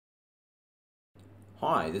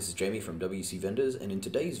Hi, this is Jamie from WC Vendors, and in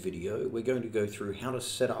today's video we're going to go through how to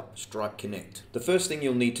set up Stripe Connect. The first thing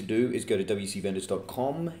you'll need to do is go to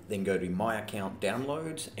wcvendors.com, then go to My Account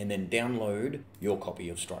Downloads, and then download your copy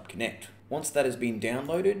of Stripe Connect. Once that has been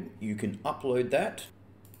downloaded, you can upload that.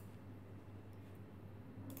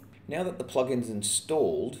 Now that the plugin's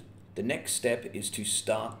installed, the next step is to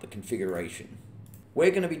start the configuration.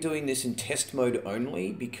 We're going to be doing this in test mode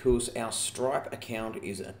only because our Stripe account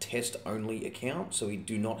is a test only account, so we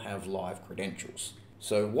do not have live credentials.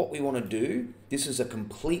 So what we want to do, this is a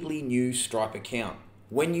completely new Stripe account.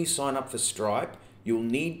 When you sign up for Stripe, you'll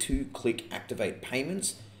need to click Activate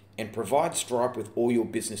Payments and provide Stripe with all your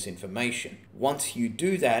business information. Once you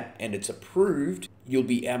do that and it's approved, you'll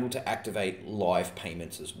be able to activate live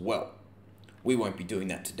payments as well. We won't be doing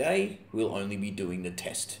that today, we'll only be doing the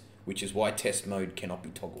test, which is why test mode cannot be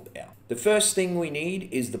toggled out. The first thing we need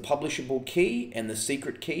is the Publishable Key and the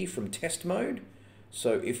secret key from test mode.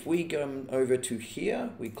 So if we go over to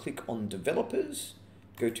here, we click on Developers,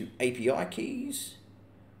 go to API Keys.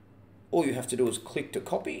 All you have to do is click to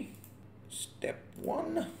copy. Step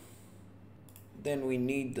 1. Then we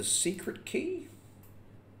need the secret key.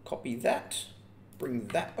 Copy that. Bring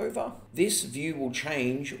that over. This view will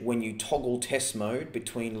change when you toggle test mode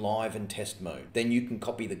between live and test mode. Then you can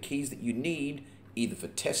copy the keys that you need either for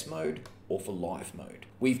test mode or for live mode.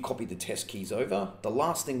 We've copied the test keys over. The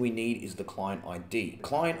last thing we need is the client ID.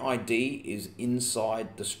 Client ID is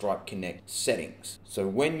inside the Stripe Connect settings. So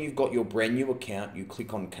when you've got your brand new account, you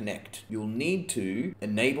click on Connect. You'll need to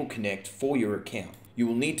enable Connect for your account. You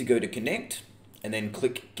will need to go to Connect and then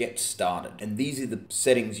click Get Started. And these are the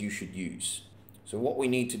settings you should use. So what we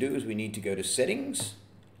need to do is we need to go to Settings,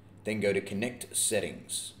 then go to Connect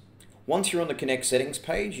Settings. Once you're on the Connect Settings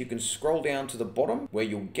page, you can scroll down to the bottom where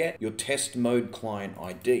you'll get your test mode client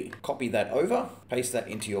ID. Copy that over, paste that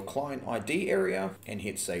into your client ID area, and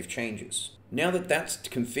hit Save Changes. Now that that's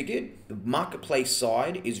configured, the marketplace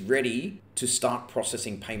side is ready to start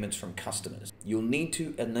processing payments from customers. You'll need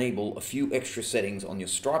to enable a few extra settings on your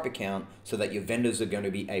Stripe account so that your vendors are going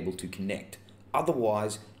to be able to connect.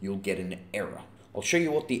 Otherwise, you'll get an error. I'll show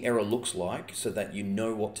you what the error looks like so that you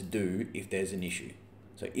know what to do if there's an issue.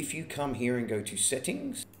 So if you come here and go to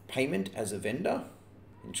Settings, Payment as a Vendor,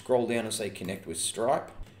 and scroll down and say Connect with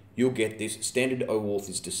Stripe, you'll get this standard OAuth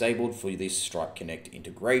is disabled for this Stripe Connect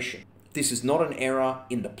integration. This is not an error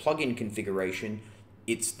in the plugin configuration,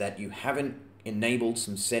 it's that you haven't enabled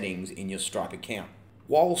some settings in your Stripe account.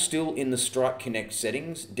 While still in the Stripe Connect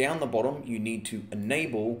settings, down the bottom you need to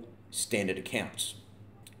enable standard accounts.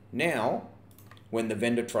 Now, when the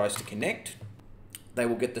vendor tries to connect, they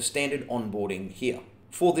will get the standard onboarding here.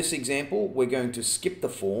 For this example, we're going to skip the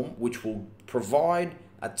form, which will provide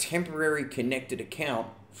a temporary connected account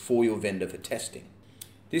for your vendor for testing.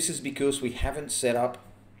 This is because we haven't set up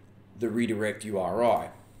the redirect URI.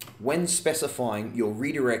 When specifying your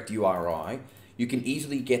redirect URI, you can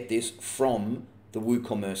easily get this from the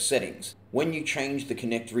WooCommerce settings. When you change the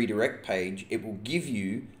Connect Redirect page, it will give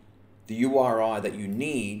you the URI that you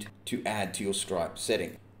need to add to your Stripe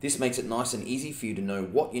setting. This makes it nice and easy for you to know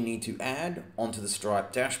what you need to add onto the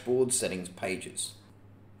Stripe dashboard settings pages.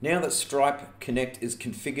 Now that Stripe Connect is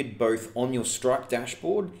configured both on your Stripe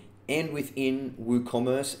dashboard and within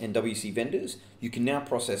WooCommerce and WC Vendors, you can now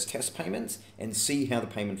process test payments and see how the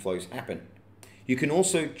payment flows happen. You can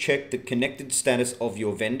also check the connected status of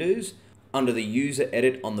your vendors under the User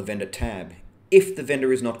Edit on the Vendor tab. If the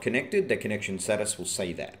vendor is not connected, their connection status will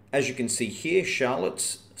say that. As you can see here,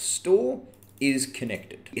 Charlotte's store is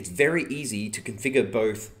connected. It's very easy to configure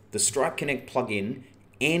both the Stripe Connect plugin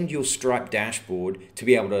and your Stripe dashboard to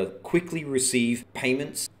be able to quickly receive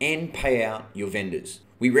payments and pay out your vendors.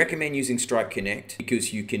 We recommend using Stripe Connect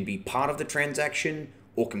because you can be part of the transaction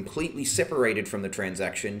or completely separated from the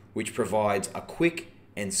transaction, which provides a quick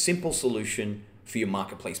and simple solution for your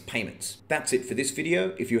marketplace payments. That's it for this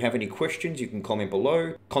video. If you have any questions, you can comment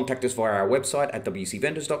below. Contact us via our website at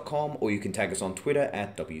wcvendors.com, or you can tag us on Twitter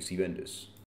at WCVendors.